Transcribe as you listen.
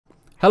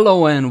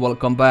Hello and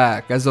welcome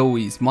back. As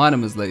always, my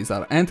name is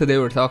Leyzar and today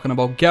we're talking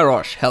about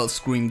Garrosh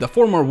Hellscream, the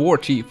former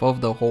Warchief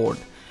of the Horde.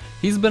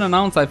 He's been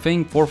announced I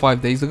think 4 or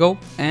 5 days ago,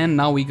 and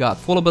now we got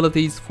full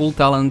abilities, full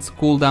talents,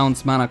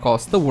 cooldowns, mana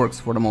cost, the works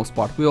for the most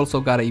part. We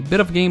also got a bit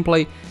of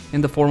gameplay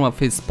in the form of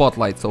his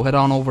spotlight, so head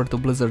on over to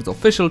Blizzard's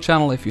official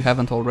channel if you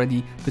haven't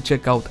already to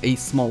check out a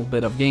small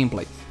bit of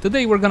gameplay.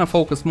 Today we're gonna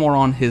focus more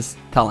on his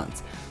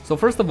talents. So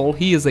first of all,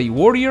 he is a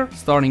warrior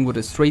starting with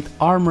a straight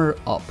armor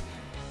up.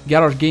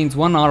 Garrosh gains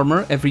 1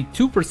 armor every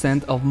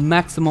 2% of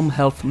maximum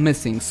health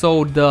missing,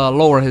 so the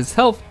lower his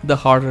health, the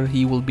harder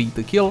he will be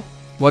to kill.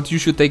 What you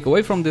should take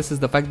away from this is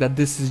the fact that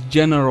this is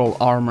general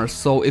armor,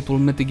 so it will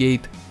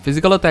mitigate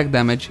physical attack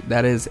damage,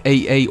 that is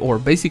AA or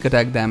basic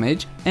attack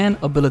damage, and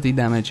ability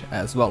damage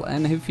as well.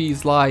 And if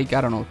he's like,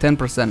 I don't know,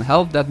 10%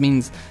 health, that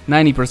means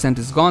 90%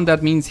 is gone,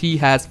 that means he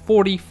has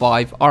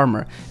 45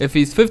 armor. If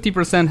he's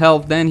 50%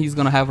 health, then he's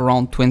gonna have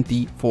around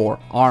 24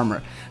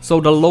 armor. So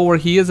the lower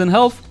he is in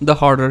health, the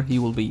harder he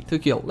will be to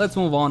kill. Let's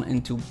move on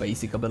into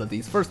basic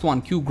abilities. First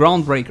one, Q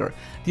Groundbreaker.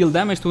 Deal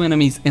damage to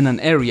enemies in an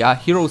area.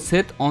 Heroes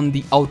hit on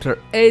the outer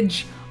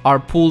edge are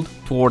pulled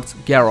towards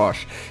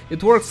Garrosh.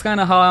 It works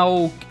kind of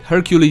how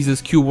Hercules'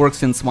 Q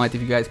works in Smite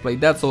if you guys played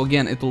that. So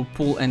again, it will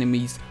pull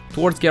enemies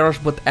towards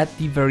Garrosh, but at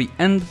the very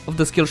end of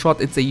the skill shot,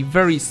 it's a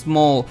very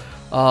small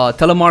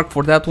telemark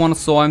for that one,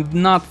 so I'm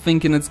not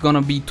thinking it's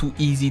gonna be too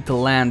easy to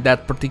land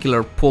that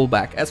particular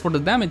pullback. As for the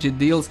damage it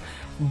deals,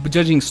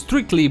 judging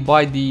strictly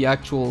by the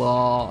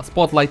actual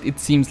spotlight, it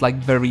seems like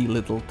very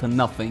little to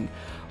nothing.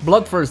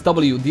 Bloodthirst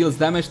W deals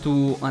damage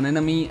to an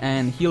enemy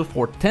and heal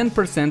for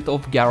 10%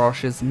 of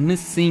Garrosh's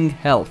missing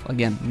health.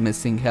 Again,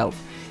 missing health.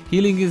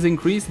 Healing is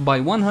increased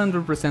by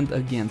 100%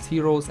 against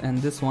heroes, and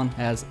this one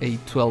has a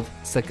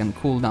 12-second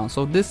cooldown.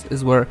 So this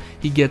is where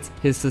he gets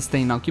his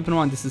sustain. Now keep in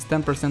mind, this is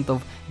 10%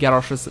 of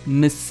Garrosh's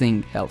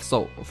missing health.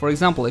 So for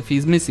example, if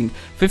he's missing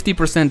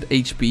 50%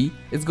 HP,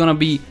 it's gonna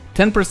be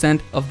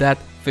 10% of that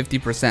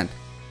 50%.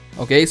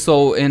 Okay,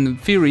 so in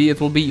theory,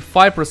 it will be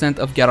 5%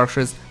 of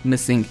Garrosh's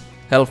missing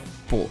health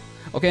pool.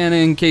 Okay, and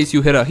in case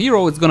you hit a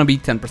hero, it's gonna be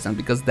 10%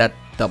 because that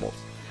doubles.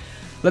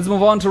 Let's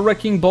move on to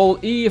Wrecking Ball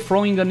E,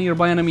 throwing a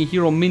nearby enemy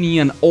hero,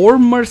 minion or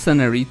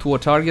mercenary to a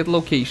target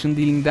location,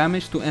 dealing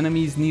damage to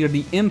enemies near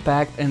the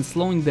impact and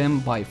slowing them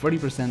by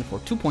 30% for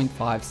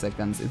 2.5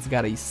 seconds. It's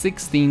got a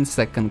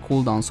 16-second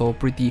cooldown, so a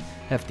pretty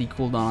hefty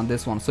cooldown on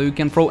this one. So you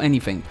can throw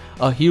anything,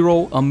 a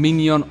hero, a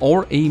minion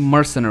or a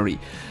mercenary.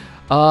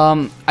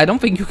 I don't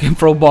think you can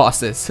throw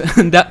bosses.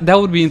 that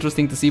would be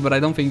interesting to see, but I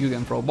don't think you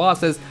can throw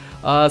bosses.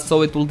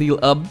 So it will deal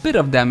a bit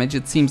of damage.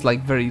 It seems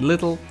like very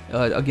little,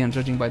 again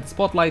judging by the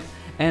spotlight,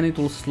 and it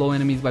will slow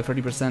enemies by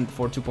 30%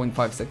 for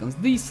 2.5 seconds.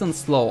 Decent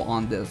slow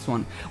on this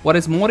one. What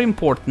is more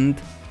important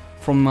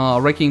from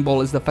Wrecking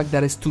Ball is the fact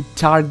that it's to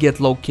target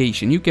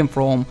location. You can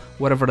throw them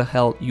whatever the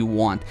hell you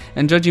want.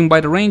 And judging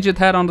by the range it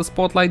had on the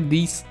spotlight,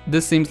 this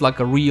seems like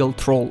a real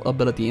troll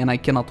ability, and I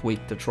cannot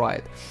wait to try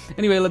it.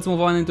 Anyway, let's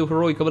move on into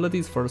heroic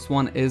abilities. First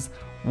one is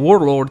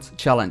Warlord's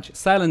Challenge.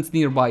 Silence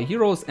nearby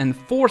heroes and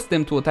force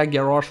them to attack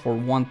Garrosh for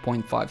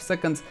 1.5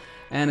 seconds,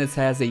 and it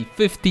has a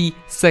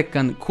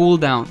 50-second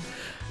cooldown.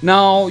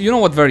 Now, you know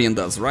what Varian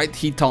does, right?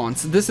 He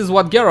taunts. This is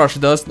what Garrosh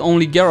does,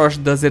 only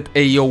Garrosh does it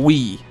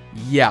AoE.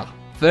 Yeah,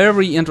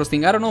 very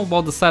interesting. I don't know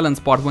about the silence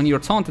part. When you're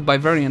taunted by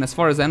Varian, as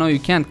far as I know, you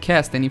can't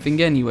cast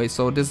anything anyway,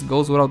 so this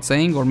goes without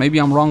saying, or maybe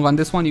I'm wrong on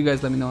this one. You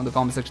guys let me know in the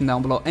comment section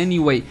down below.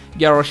 Anyway,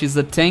 Garrosh is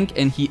a tank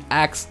and he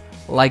acts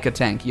like a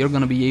tank. You're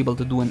gonna be able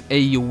to do an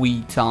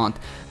AoE taunt.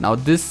 Now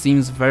this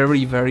seems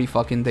very, very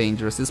fucking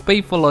dangerous. It's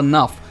painful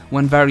enough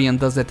when Varian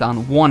does it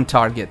on one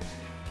target.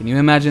 Can you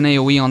imagine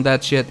AoE on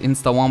that shit?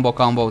 Insta wombo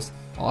combos.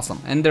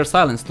 Awesome. And they're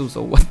silenced too,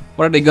 so what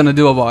are they gonna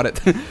do about it?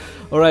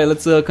 Alright,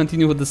 let's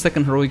continue with the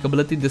second heroic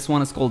ability. This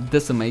one is called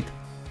Decimate.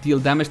 Deal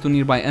damage to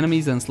nearby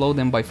enemies and slow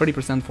them by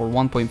 30% for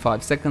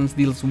 1.5 seconds.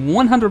 Deals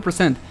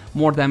 100%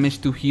 more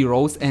damage to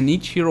heroes, and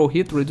each hero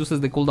hit reduces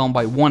the cooldown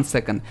by 1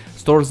 second.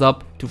 Stores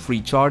up to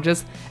 3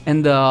 charges,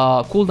 and the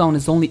cooldown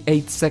is only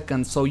 8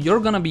 seconds, so you're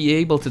gonna be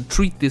able to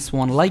treat this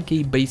one like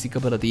a basic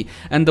ability.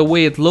 And the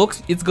way it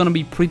looks, it's gonna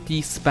be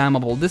pretty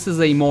spammable. This is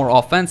a more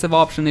offensive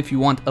option if you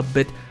want a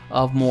bit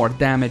of more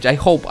damage.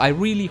 I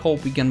really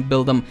hope we can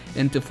build them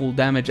into full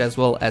damage as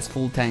well as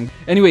full tank.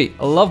 Anyway,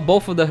 I love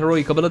both of the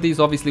heroic abilities.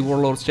 Obviously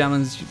Warlord's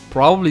Challenge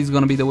probably is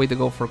gonna be the way to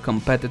go for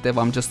competitive.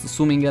 I'm just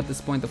assuming at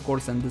this point, of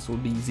course, and this will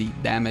be the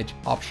damage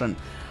option.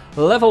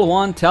 Level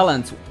 1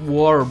 talent,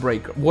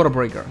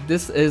 Waterbreaker.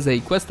 This is a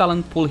quest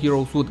talent. Pull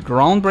heroes with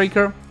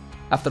Groundbreaker.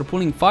 After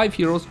pulling 5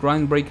 heroes,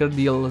 Groundbreaker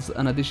deals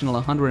an additional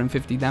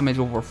 150 damage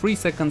over 3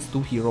 seconds to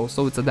heroes,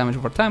 so it's a damage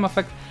over time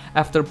effect.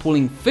 After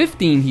pulling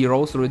 15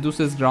 heroes,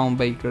 reduces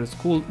Groundbreaker's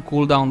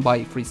cooldown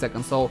by 3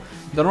 seconds. So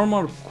the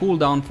normal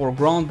cooldown for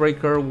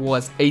Groundbreaker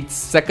was 8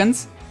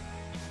 seconds.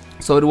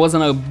 So it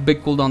wasn't a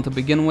big cooldown to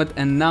begin with,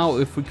 and now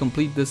if we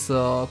complete this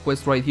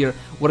quest right here,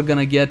 we're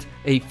gonna get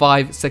a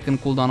 5-second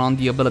cooldown on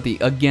the ability.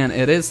 Again,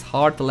 it is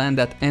hard to land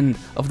that end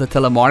of the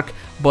telemark,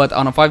 but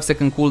on a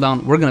 5-second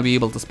cooldown, we're gonna be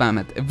able to spam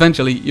it.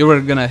 Eventually,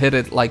 you're gonna hit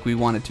it like we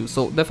wanted to,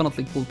 so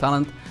definitely cool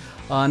talent.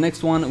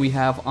 Next one, we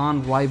have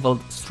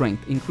Unrivaled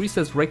Strength.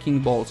 Increases Wrecking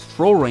Ball's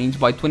throw range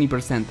by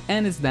 20%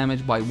 and its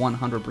damage by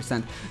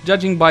 100%.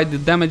 Judging by the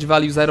damage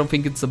values, I don't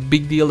think it's a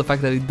big deal, the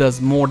fact that it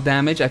does more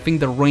damage. I think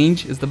the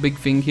range is the big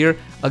thing here.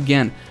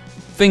 Again,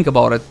 think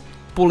about it.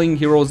 Pulling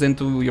heroes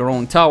into your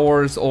own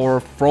towers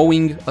or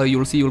throwing,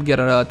 you'll see you'll get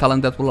a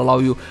talent that will allow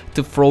you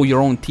to throw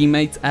your own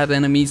teammates at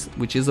enemies,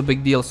 which is a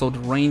big deal. So the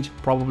range,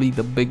 probably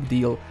the big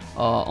deal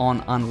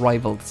on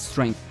Unrivaled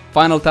Strength.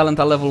 Final talent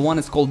at level 1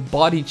 is called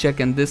Body Check,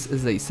 and this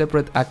is a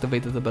separate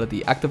activated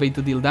ability. Activate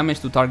to deal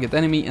damage to target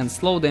enemy and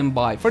slow them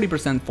by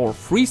 30% for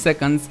 3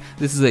 seconds.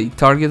 This is a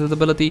targeted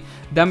ability.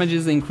 Damage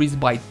is increased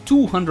by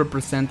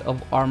 200%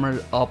 of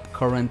armor up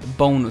current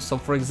bonus. So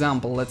for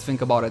example, let's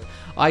think about it.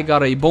 I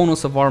got a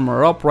bonus of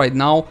armor up right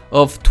now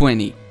of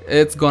 20.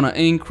 It's gonna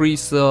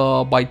increase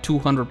by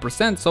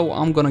 200%, so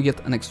I'm gonna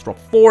get an extra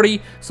 40,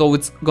 so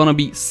it's gonna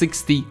be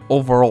 60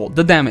 overall,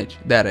 the damage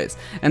that is.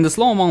 And the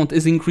slow amount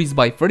is increased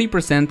by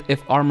 30%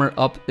 if armor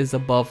up is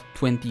above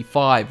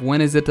 25.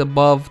 When is it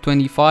above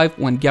 25?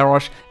 When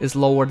Garrosh is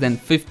lower than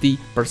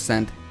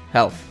 50%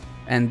 health.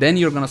 And then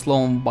you're gonna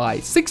slow him by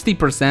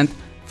 60%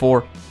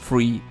 for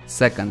 3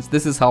 seconds.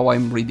 This is how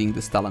I'm reading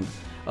this talent.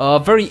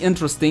 Very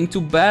interesting.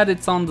 Too bad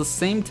it's on the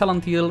same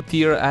talent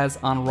tier as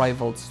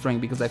Unrivaled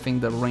Strength, because I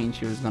think the range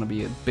here is going to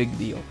be a big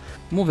deal.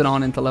 Moving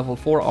on into level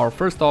 4, our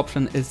first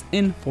option is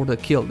In for the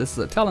Kill. This is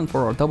a talent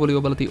for our W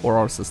ability or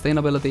our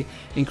sustainability.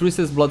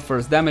 Increases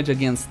Bloodthirst damage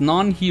against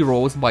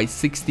non-heroes by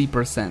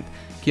 60%.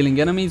 Killing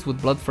enemies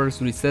with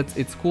Bloodthirst resets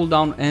its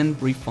cooldown and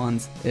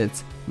refunds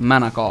its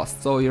mana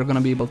cost. So you're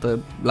gonna be able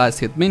to last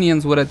hit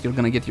minions with it, you're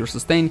gonna get your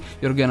sustain,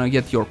 you're gonna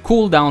get your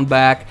cooldown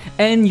back,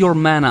 and your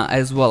mana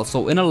as well.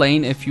 So in a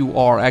lane, if you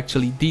are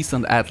actually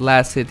decent at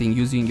last hitting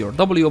using your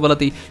W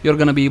ability, you're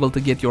gonna be able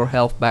to get your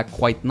health back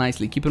quite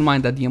nicely. Keep in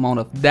mind that the amount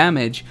of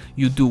damage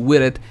you do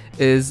with it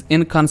is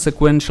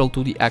inconsequential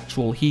to the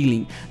actual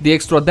healing. The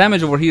extra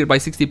damage over here by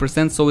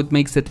 60%, so it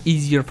makes it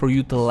easier for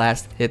you to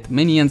last hit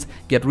minions,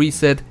 get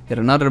reset, hit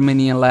another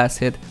minion, last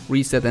hit,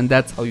 reset, and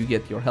that's how you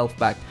get your health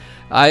back.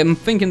 I'm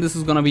thinking this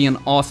is gonna be an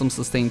awesome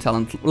sustain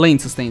talent, lane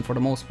sustain for the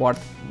most part.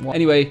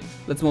 Anyway,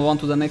 let's move on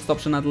to the next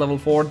option at level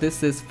 4.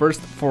 This is First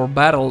for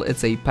Battle.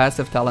 It's a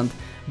passive talent.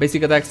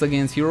 Basic attacks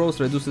against heroes,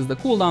 reduces the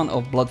cooldown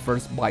of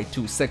Bloodthirst by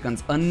 2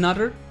 seconds.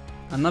 Another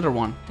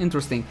one.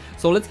 Interesting.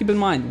 So let's keep in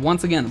mind,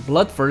 once again,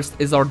 Bloodthirst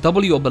is our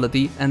W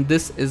ability and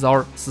this is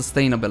our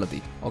sustain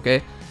ability,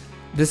 okay?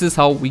 This is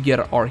how we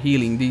get our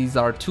healing. These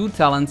are 2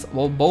 talents,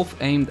 well, both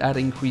aimed at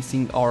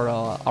increasing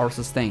our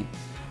sustain.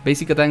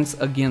 Basic attacks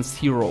against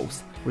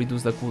heroes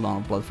reduce the cooldown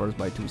of Bloodthirst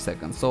by 2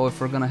 seconds. So if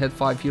we're gonna hit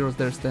 5 heroes,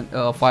 there's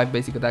 5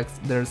 basic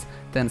attacks, there's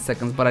 10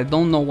 seconds. But I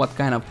don't know what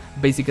kind of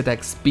basic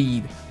attack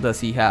speed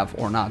does he have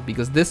or not,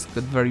 because this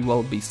could very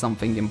well be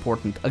something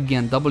important.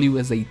 Again, W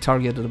is a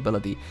targeted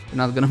ability. You're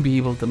not gonna be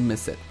able to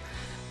miss it.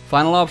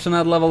 Final option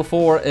at level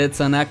 4, it's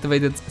an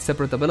activated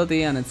separate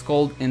ability and it's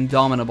called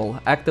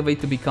Indomitable.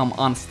 Activate to become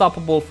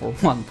unstoppable for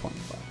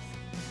 125.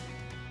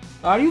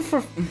 Are you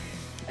for...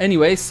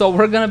 Anyway, so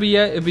we're gonna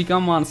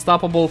become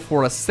unstoppable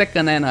for a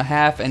second and a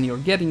half, and you're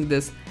getting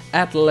this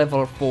at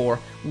level 4.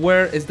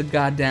 Where is the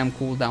goddamn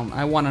cooldown?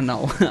 I wanna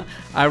know.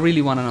 I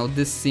really wanna know.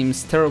 This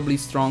seems terribly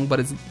strong, but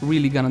it's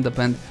really gonna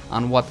depend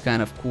on what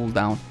kind of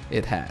cooldown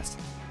it has.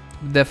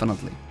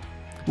 Definitely.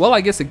 Well,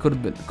 I guess it could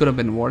have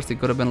been worse.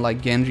 It could have been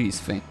like Genji's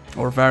thing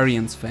or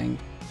Variant's thing.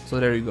 So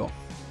there you go.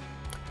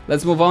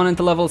 Let's move on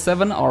into level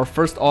 7, our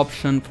first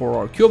option for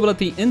our Q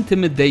ability,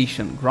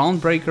 Intimidation.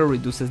 Groundbreaker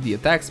reduces the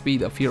attack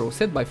speed of heroes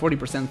hit by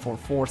 40% for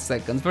 4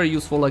 seconds. Very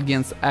useful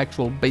against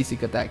actual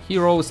basic attack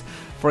heroes.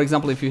 For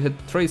example, if you hit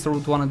Tracer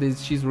with one of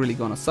these, she's really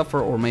gonna suffer,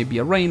 or maybe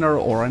a Draenor,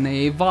 or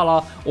an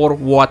Vala, or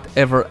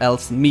whatever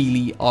else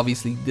melee.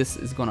 Obviously, this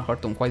is gonna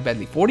hurt them quite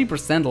badly.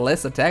 40%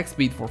 less attack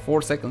speed for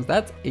 4 seconds,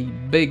 that's a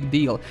big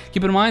deal.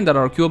 Keep in mind that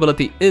our Q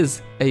ability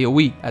is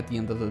AoE at the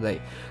end of the day.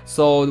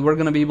 So we're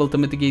gonna be able to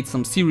mitigate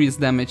some serious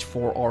damage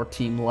for our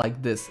team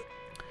like this.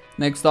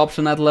 Next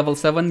option at level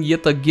 7,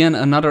 yet again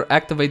another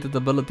activated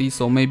ability,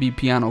 so maybe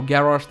Piano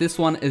Garrosh. This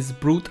one is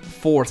Brute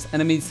Force.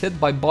 Enemies hit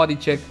by body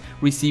check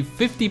receive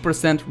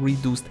 50%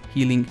 reduced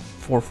healing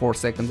for 4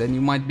 seconds. And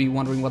you might be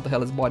wondering what the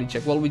hell is body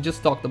check. Well, we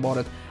just talked about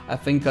it, I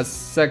think a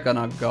second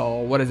ago.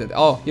 What is it?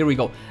 Oh, here we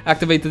go.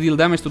 Activate to deal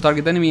damage to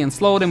target enemy and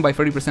slow them by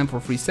 30% for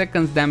 3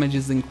 seconds. Damage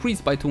is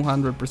increased by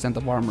 200%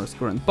 of armor's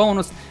current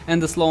bonus,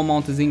 and the slow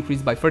amount is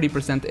increased by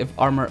 30% if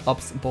armor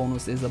ups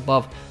bonus is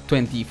above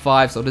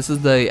 25. So this is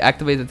the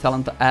activated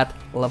talent at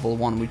level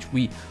 1, which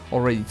we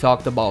already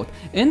talked about.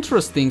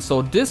 Interesting.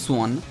 So this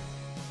one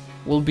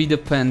will be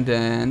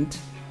dependent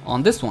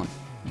on this one.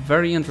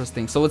 Very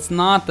interesting. So it's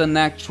not an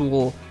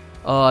actual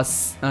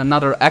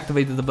another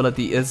activated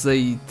ability, is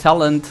a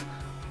talent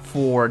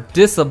for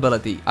this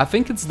ability. I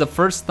think it's the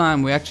first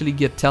time we actually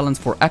get talents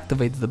for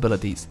activated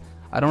abilities.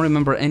 I don't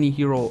remember any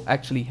hero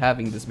actually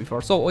having this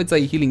before. So it's a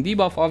healing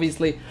debuff,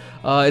 obviously.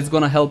 It's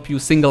gonna help you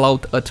single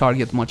out a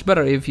target much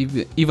better.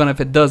 Even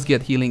if it does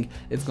get healing,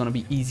 it's gonna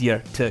be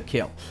easier to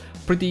kill.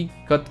 pretty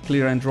cut,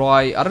 clear and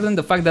dry, other than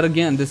the fact that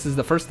again this is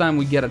the first time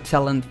we get a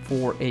talent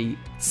for a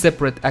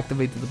separate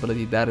activated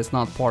ability that is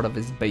not part of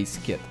his base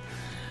kit.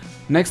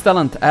 Next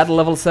talent at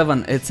level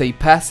 7, it's a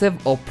passive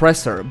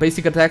oppressor.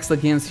 Basic attacks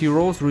against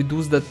heroes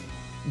reduce the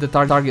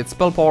target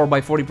spell power by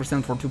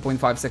 40% for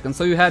 2.5 seconds.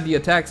 So you had the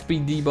attack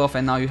speed debuff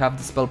and now you have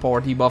the spell power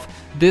debuff.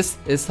 This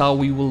is how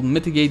we will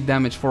mitigate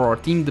damage for our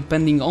team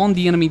depending on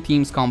the enemy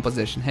team's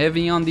composition.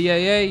 Heavy on the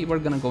AA, we're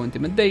gonna go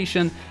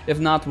intimidation. If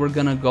not, we're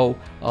gonna go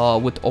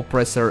with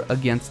oppressor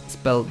against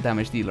spell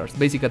damage dealers.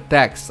 Basic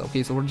attacks,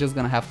 okay, so we're just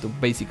gonna have to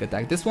basic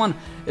attack. This one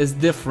is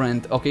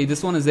different, okay,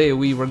 this one is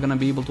AoE. We're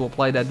gonna be able to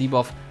apply that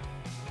debuff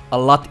a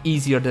lot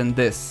easier than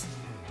this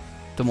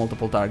to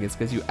multiple targets,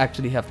 because you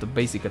actually have to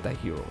basic attack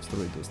heroes to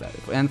reduce that.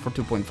 And for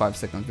 2.5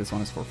 seconds, this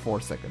one is for 4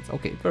 seconds.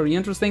 Okay, very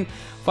interesting.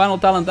 Final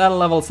talent at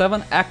level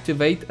 7,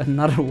 activate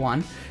another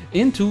one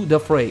into the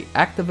fray.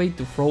 Activate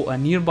to throw a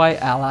nearby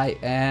ally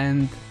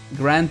and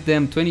grant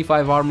them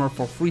 25 armor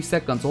for 3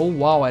 seconds. Oh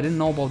wow, I didn't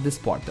know about this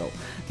part though.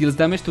 Deals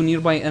damage to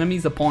nearby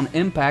enemies upon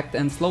impact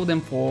and slow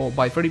them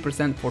by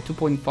 30% for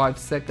 2.5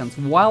 seconds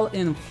while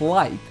in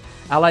flight.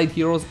 Allied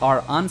heroes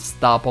are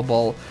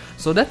unstoppable,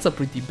 so that's a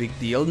pretty big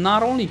deal.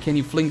 Not only can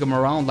you fling them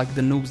around like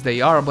the noobs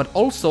they are, but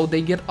also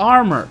they get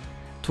armor.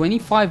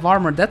 25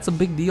 armor, that's a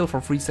big deal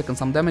for 3 seconds.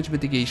 Some damage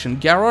mitigation.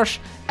 Garrosh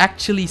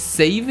actually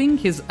saving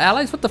his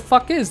allies? What the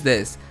fuck is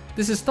this?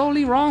 This is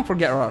totally wrong for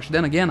Garrosh.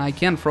 Then again, I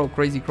can throw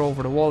Crazy Crow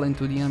over the wall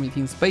into the enemy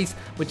team space,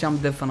 which I'm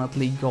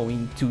definitely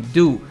going to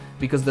do,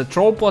 because the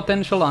troll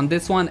potential on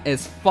this one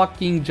is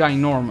fucking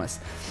ginormous.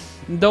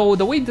 Though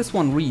the way this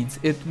one reads,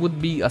 it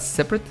would be a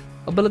separate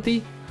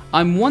ability.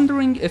 I'm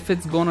wondering if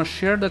it's gonna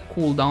share the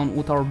cooldown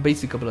with our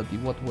basic ability.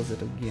 What was it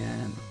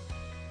again?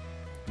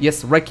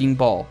 Yes, Wrecking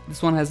Ball.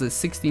 This one has a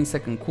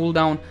 16-second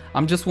cooldown.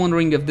 I'm just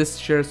wondering if this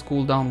shares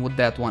cooldown with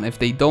that one. If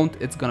they don't,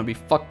 it's gonna be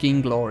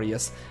fucking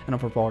glorious and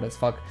overpowered as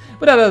fuck.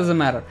 But that doesn't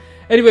matter.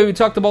 Anyway, we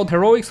talked about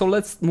heroic, so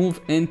let's move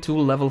into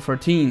level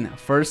 13.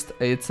 First,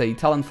 it's a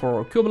talent for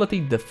our Q ability,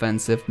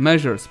 Defensive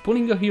Measures.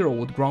 Pulling a hero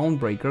with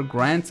Groundbreaker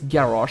grants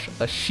Garrosh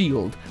a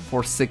shield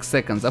for 6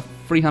 seconds, a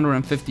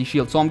 350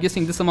 shield. So I'm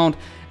guessing this amount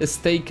is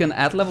taken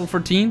at level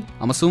 13.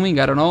 I'm assuming,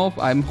 I don't know.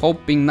 I'm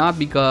hoping not,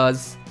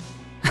 because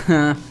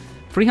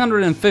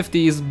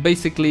 350 is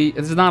basically,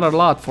 it's not a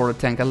lot for a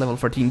tank at level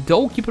 13.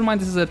 Though, keep in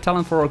mind this is a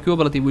talent for our Q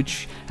ability,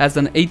 which has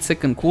an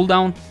 8-second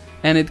cooldown.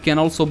 And it can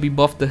also be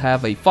buffed to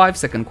have a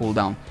 5-second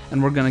cooldown.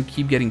 And we're gonna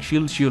keep getting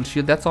shield, shield,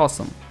 shield. That's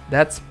awesome.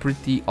 That's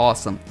pretty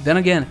awesome. Then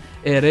again,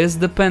 it is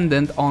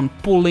dependent on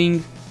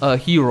pulling a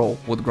hero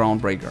with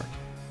Groundbreaker.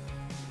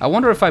 I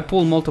wonder if I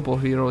pull multiple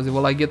heroes,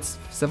 will I get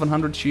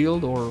 700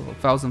 shield or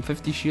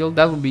 1050 shield?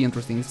 That would be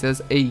interesting. It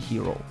says a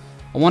hero.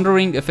 I'm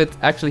wondering if it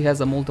actually has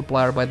a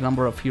multiplier by the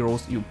number of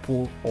heroes you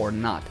pull or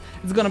not.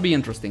 It's gonna be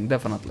interesting,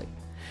 definitely.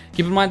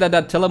 Keep in mind that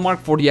that telemark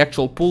for the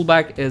actual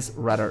pullback is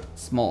rather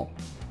small.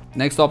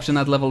 Next option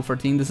at level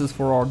 13, this is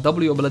for our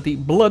W ability,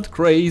 Blood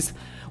Craze.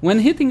 When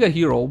hitting a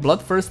hero,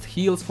 Bloodthirst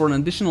heals for an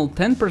additional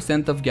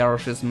 10% of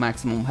Garrosh's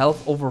maximum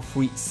health over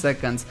 3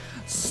 seconds.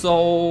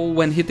 So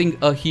when hitting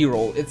a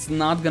hero, it's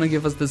not gonna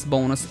give us this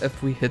bonus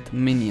if we hit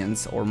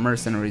minions or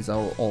mercenaries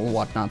or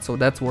whatnot. So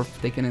that's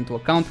worth taking into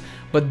account.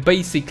 But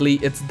basically,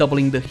 it's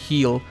doubling the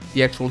heal,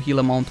 the actual heal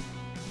amount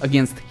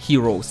against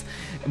heroes.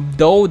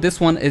 Though this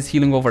one is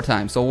healing over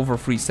time, so over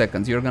 3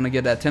 seconds, you're gonna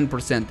get that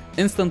 10%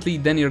 instantly,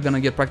 then you're gonna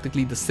get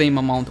practically the same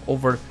amount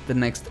over the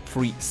next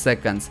 3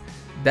 seconds.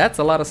 That's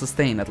a lot of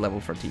sustain at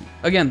level 13.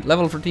 Again,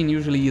 level 13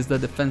 usually is the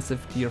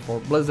defensive tier for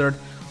Blizzard.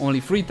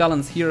 Only 3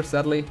 talents here,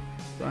 sadly.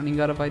 Running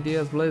out of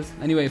ideas, Blizz.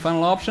 Anyway,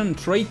 final option,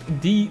 Trait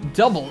D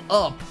Double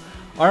Up.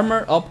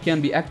 Armor Up can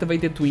be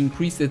activated to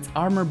increase its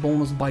armor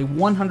bonus by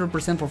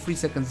 100% for 3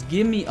 seconds.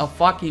 Give me a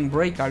fucking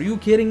break, are you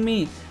kidding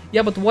me?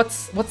 Yeah, but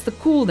what's the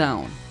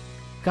cooldown?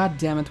 God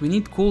damn it, we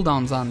need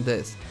cooldowns on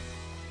this.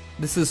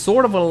 This is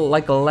sort of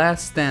like a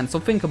last stand, so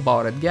think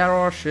about it.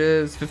 Garrosh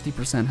is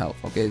 50% health.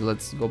 Okay,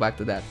 let's go back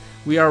to that.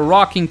 We are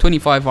rocking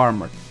 25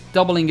 armor,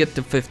 doubling it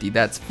to 50.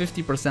 That's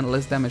 50%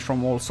 less damage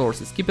from all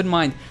sources. Keep in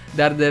mind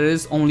that there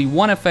is only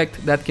one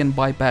effect that can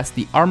bypass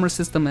the armor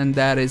system, and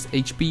that is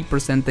HP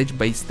percentage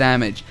base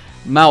damage.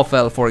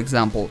 Malfell, for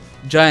example.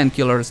 Giant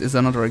Killers is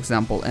another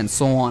example, and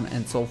so on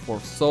and so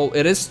forth. So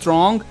it is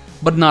strong,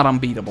 but not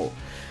unbeatable.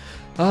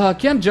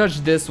 Can't judge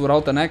this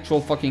without an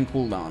actual fucking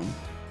cooldown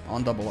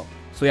on Double Up.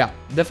 So yeah,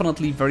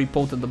 definitely very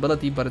potent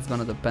ability, but it's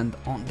gonna depend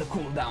on the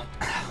cooldown.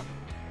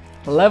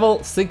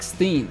 Level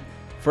 16.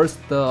 First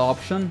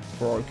option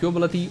for our Q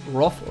ability,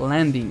 Rough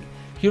Landing.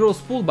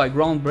 Heroes pulled by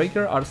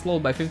Groundbreaker are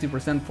slowed by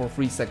 50% for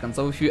 3 seconds.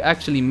 So if you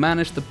actually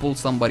manage to pull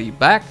somebody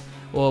back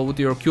with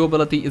your Q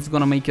ability, it's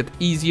gonna make it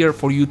easier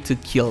for you to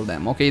kill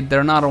them. Okay,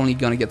 they're not only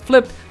gonna get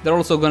flipped, they're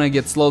also gonna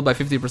get slowed by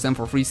 50%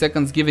 for 3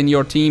 seconds, giving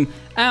your team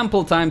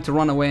ample time to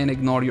run away and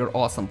ignore your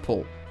awesome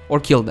pull. Or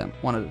kill them,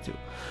 one of the two.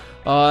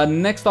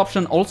 Next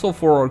option also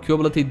for our Q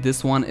ability,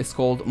 this one is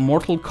called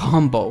Mortal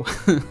Combo.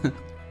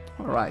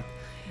 Alright.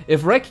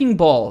 If Wrecking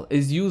Ball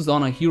is used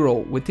on a hero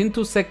within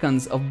 2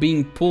 seconds of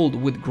being pulled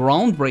with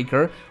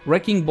Groundbreaker,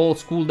 Wrecking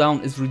Ball's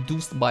cooldown is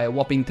reduced by a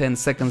whopping 10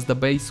 seconds. The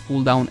base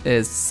cooldown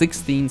is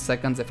 16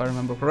 seconds if I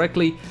remember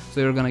correctly, so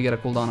you're gonna get a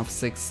cooldown of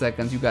 6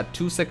 seconds. You got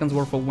 2 seconds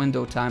worth of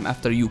window time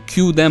after you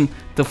Q them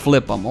to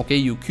flip them, okay?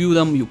 You Q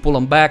them, you pull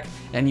them back,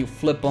 and you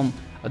flip them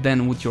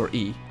then with your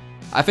E.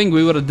 I think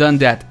we would have done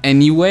that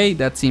anyway.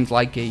 That seems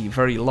like a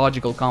very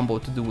logical combo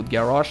to do with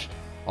Garrosh.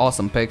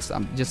 Awesome picks.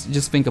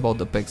 Just think about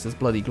the picks. It's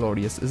bloody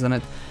glorious, isn't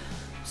it?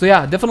 So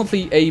yeah,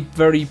 definitely a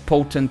very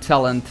potent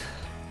talent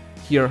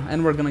here,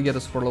 and we're gonna get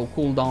a super low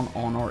cooldown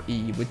on our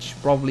E, which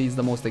probably is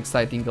the most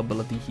exciting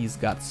ability he's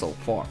got so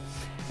far.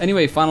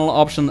 Anyway, final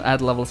option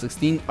at level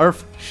 16,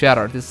 Earth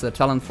Shatter. This is a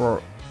talent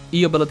for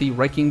E ability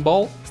Wrecking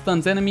Ball.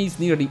 Stuns enemies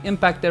near the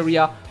impact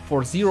area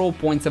for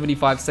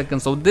 0.75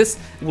 seconds. So this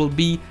will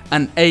be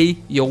an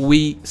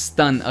AoE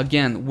stun,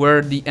 again,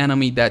 where the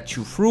enemy that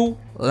you threw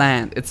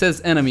land. It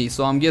says enemy,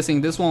 so I'm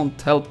guessing this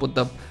won't help with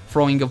the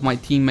throwing of my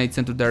teammates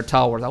into their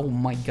towers. Oh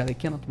my god, I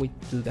cannot wait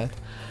to do that.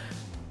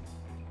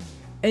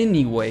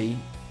 Anyway,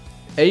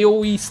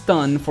 AoE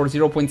stun for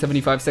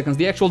 0.75 seconds.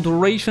 The actual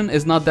duration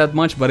is not that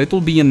much, but it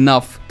will be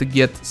enough to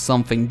get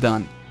something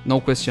done. No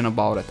question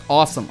about it.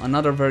 Awesome,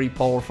 another very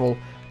powerful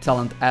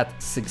talent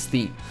at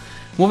 16.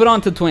 Moving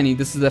on to 20,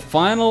 this is the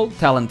final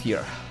talent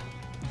here.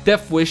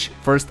 Death Wish,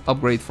 first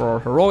upgrade for our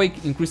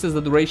heroic, increases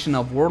the duration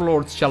of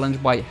Warlord's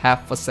challenge by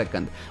half a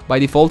second. By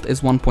default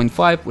is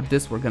 1.5. With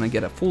this we're gonna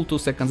get a full 2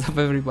 seconds of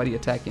everybody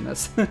attacking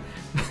us.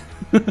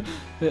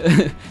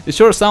 It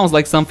sure sounds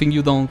like something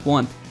you don't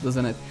want,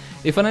 doesn't it?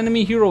 If an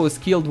enemy hero is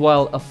killed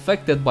while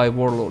affected by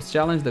Warlord's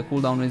challenge, the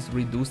cooldown is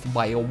reduced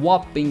by a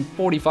whopping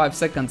 45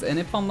 seconds. And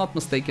if I'm not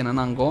mistaken, and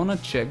I'm gonna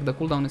check, the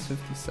cooldown is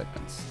 50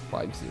 seconds.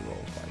 50,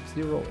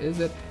 is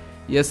it?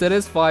 Yes, it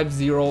is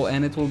 50,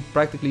 and it will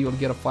practically, you'll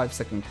get a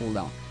 5-second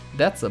cooldown.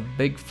 That's a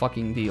big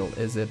fucking deal,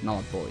 is it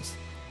not, boys?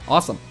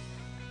 Awesome.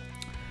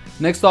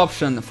 Next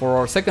option for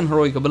our second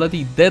heroic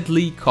ability,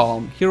 Deadly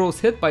Calm. Heroes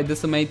hit by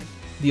Decimate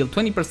deal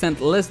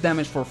 20% less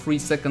damage for 3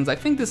 seconds. I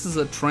think this is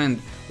a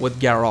trend with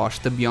Garrosh,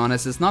 to be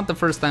honest. It's not the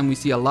first time we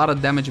see a lot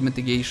of damage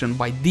mitigation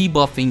by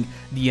debuffing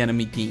the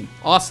enemy team.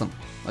 Awesome.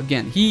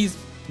 Again,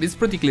 it's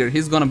pretty clear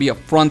he's gonna be a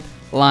front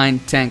line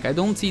tank. I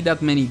don't see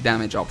that many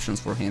damage options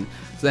for him.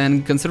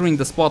 And considering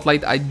the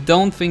spotlight, I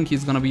don't think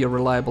he's gonna be a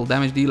reliable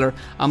damage dealer.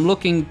 I'm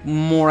looking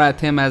more at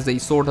him as a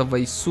sort of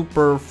a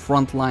super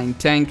frontline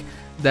tank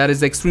that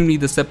is extremely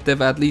deceptive,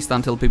 at least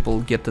until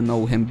people get to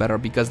know him better,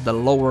 because the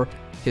lower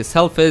his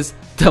health is,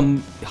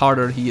 the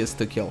harder he is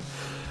to kill.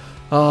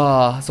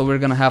 So we're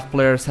gonna have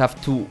players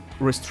have to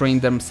restrain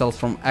themselves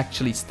from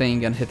actually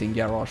staying and hitting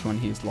Garrosh when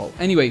he's low.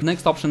 Anyway,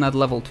 next option at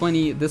level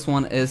 20, this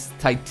one is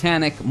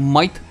Titanic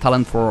Might,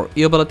 talent for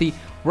E ability.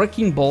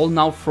 Wrecking Ball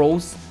now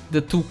throws the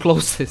 2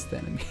 closest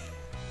enemies.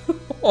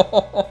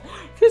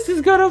 This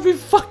is gonna be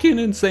fucking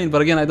insane.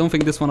 But again, I don't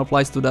think this one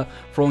applies to the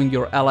throwing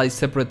your allies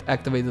separate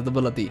activated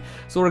ability.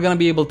 So we're gonna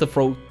be able to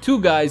throw 2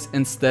 guys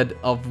instead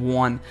of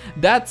 1.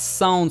 That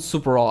sounds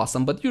super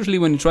awesome, but usually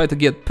when you try to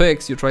get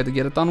picks, you try to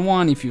get it on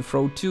 1. If you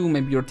throw 2,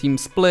 maybe your team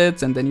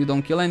splits and then you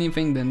don't kill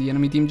anything, then the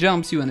enemy team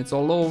jumps you and it's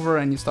all over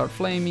and you start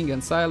flaming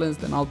and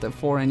silenced, then Alt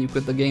F4 and you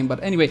quit the game.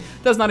 But anyway,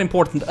 that's not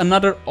important.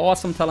 Another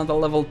awesome talent at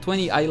level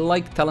 20. I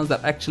like talents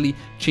that actually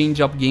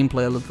change up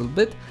gameplay a little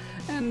bit.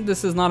 And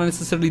this is not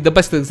necessarily the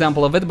best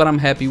example of it, but I'm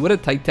happy with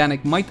it.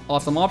 Titanic Might,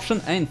 awesome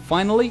option. And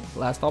finally,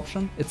 last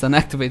option, it's an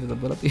activated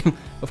ability.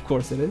 Of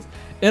course it is.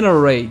 Inner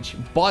Rage,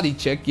 body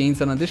check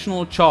gains an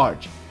additional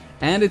charge,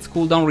 and its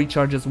cooldown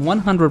recharges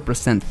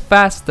 100%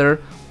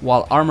 faster,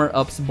 while armor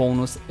ups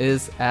bonus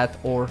is at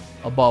or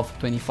above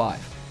 25.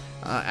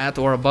 At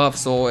or above,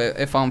 so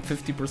if I'm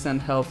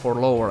 50% health or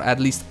lower, at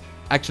least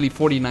actually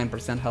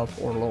 49% health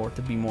or lower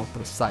to be more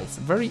precise.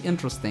 Very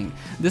interesting.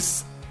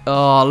 This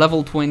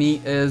level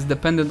 20 is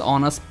dependent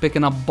on us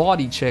picking up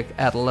body check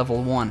at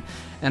level 1.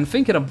 And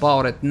thinking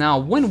about it now,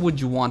 when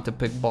would you want to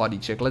pick body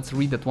check? Let's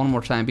read it one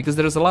more time, because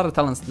there's a lot of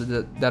talents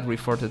that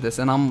refer to this,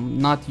 and I'm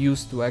not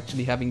used to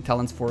actually having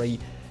talents for a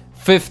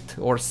 5th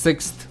or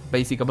 6th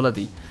basic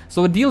ability.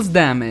 So it deals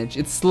damage,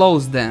 it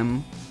slows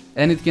them,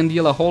 and it can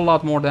deal a whole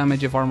lot more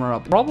damage if armor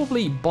up.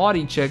 Probably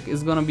body check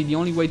is gonna be the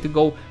only way to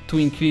go to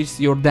increase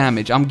your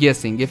damage, I'm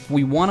guessing. If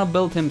we wanna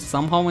build him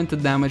somehow into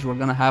damage, we're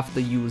gonna have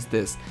to use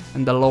this.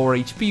 And the lower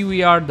HP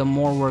we are, the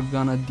more we're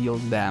gonna deal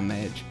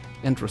damage.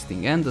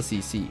 Interesting. And the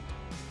CC.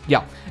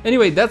 Yeah,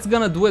 anyway, that's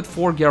gonna do it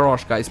for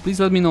Garrosh, guys. Please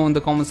let me know in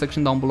the comment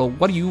section down below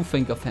what do you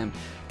think of him.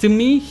 To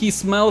me, he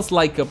smells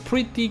like a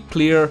pretty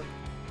clear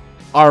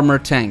armor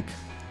tank.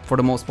 For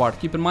the most part.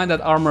 Keep in mind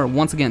that armor,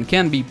 once again,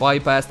 can be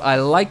bypassed. I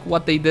like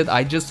what they did.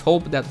 I just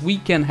hope that we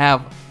can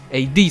have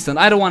a decent,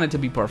 I don't want it to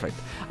be perfect,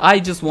 I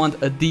just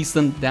want a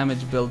decent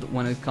damage build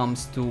when it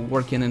comes to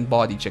working in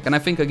body check. And I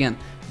think again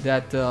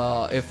that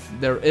if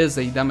there is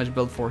a damage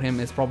build for him,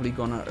 it's probably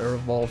gonna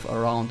revolve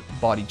around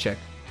body check.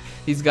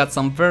 He's got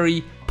some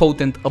very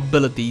potent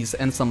abilities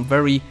and some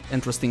very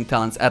interesting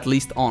talents, at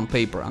least on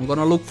paper. I'm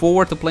gonna look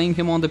forward to playing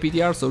him on the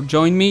PTR, so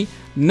join me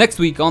next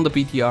week on the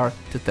PTR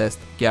to test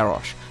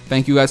Garrosh.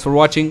 Thank you guys for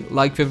watching,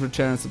 like, favorite,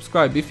 share and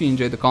subscribe if you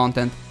enjoyed the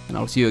content, and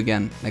I'll see you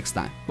again next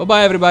time. Bye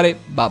bye everybody,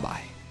 bye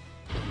bye.